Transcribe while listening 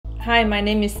Hi, my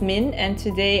name is Min, and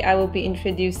today I will be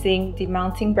introducing the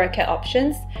mounting bracket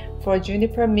options for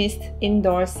Juniper Mist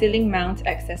indoor ceiling mount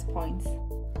access points.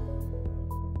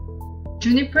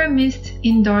 Juniper Mist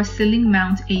indoor ceiling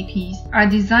mount APs are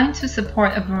designed to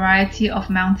support a variety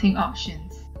of mounting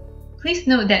options. Please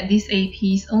note that these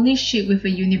APs only ship with a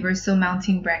universal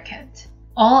mounting bracket.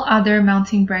 All other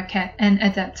mounting bracket and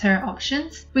adapter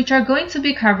options, which are going to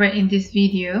be covered in this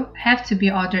video, have to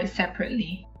be ordered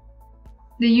separately.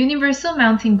 The universal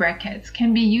mounting brackets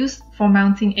can be used for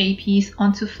mounting APs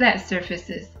onto flat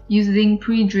surfaces using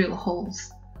pre-drilled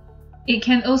holes. It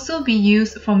can also be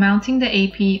used for mounting the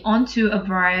AP onto a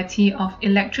variety of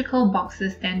electrical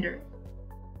boxes standard.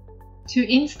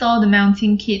 To install the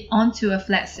mounting kit onto a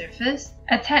flat surface,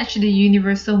 attach the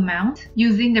universal mount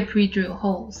using the pre-drilled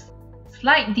holes.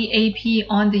 Slide the AP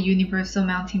on the universal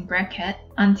mounting bracket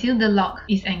until the lock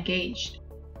is engaged.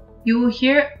 You will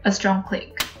hear a strong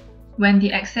click when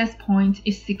the access point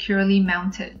is securely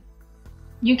mounted.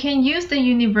 You can use the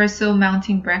universal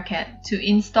mounting bracket to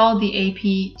install the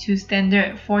AP to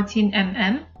standard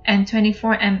 14mm and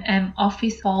 24mm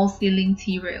office wall ceiling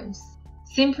T-rails.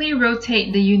 Simply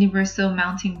rotate the universal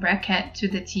mounting bracket to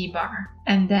the T-bar,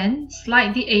 and then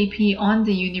slide the AP on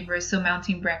the universal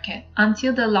mounting bracket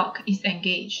until the lock is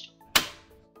engaged.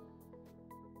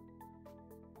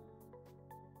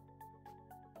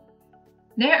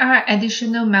 There are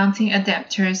additional mounting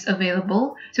adapters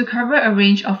available to cover a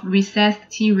range of recessed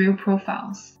T-rail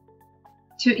profiles.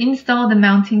 To install the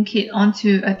mounting kit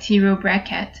onto a T-rail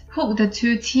bracket, hook the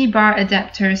two T-bar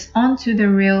adapters onto the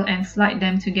rail and slide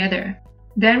them together.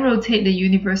 Then rotate the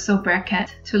universal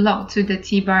bracket to lock to the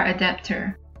T-bar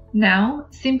adapter. Now,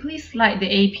 simply slide the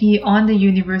AP on the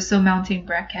universal mounting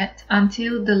bracket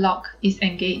until the lock is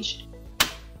engaged.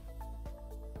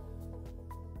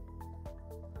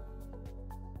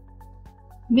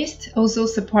 Mist also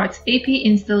supports AP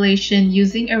installation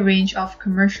using a range of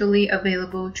commercially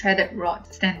available threaded rod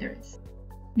standards.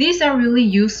 These are really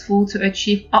useful to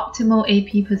achieve optimal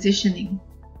AP positioning.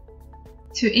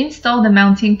 To install the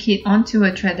mounting kit onto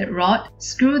a threaded rod,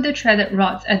 screw the threaded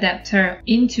rod's adapter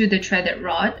into the threaded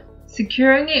rod,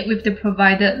 securing it with the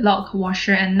provided lock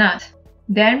washer and nut.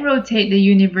 Then rotate the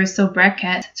universal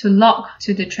bracket to lock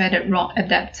to the threaded rod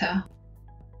adapter.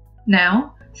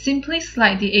 Now, simply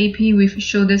slide the AP with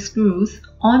shoulder screws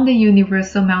on the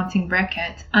universal mounting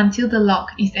bracket until the lock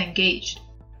is engaged.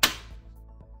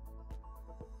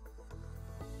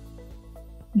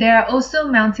 There are also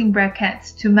mounting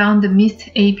brackets to mount the Mist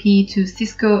AP to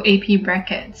Cisco AP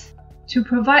brackets, to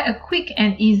provide a quick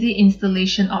and easy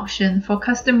installation option for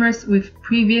customers with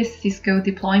previous Cisco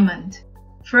deployment.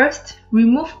 First,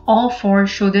 remove all 4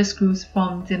 shoulder screws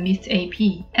from the Mist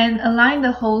AP and align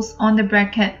the holes on the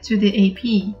bracket to the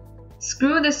AP.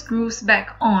 Screw the screws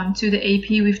back on to the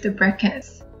AP with the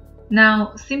brackets.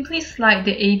 Now, simply slide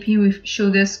the AP with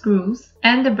shoulder screws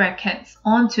and the brackets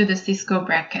onto the Cisco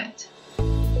bracket.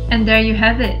 And there you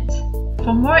have it!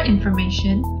 For more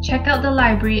information, check out the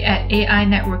library at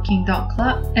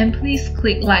ainetworking.club and please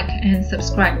click like and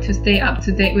subscribe to stay up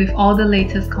to date with all the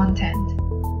latest content.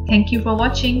 Thank you for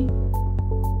watching!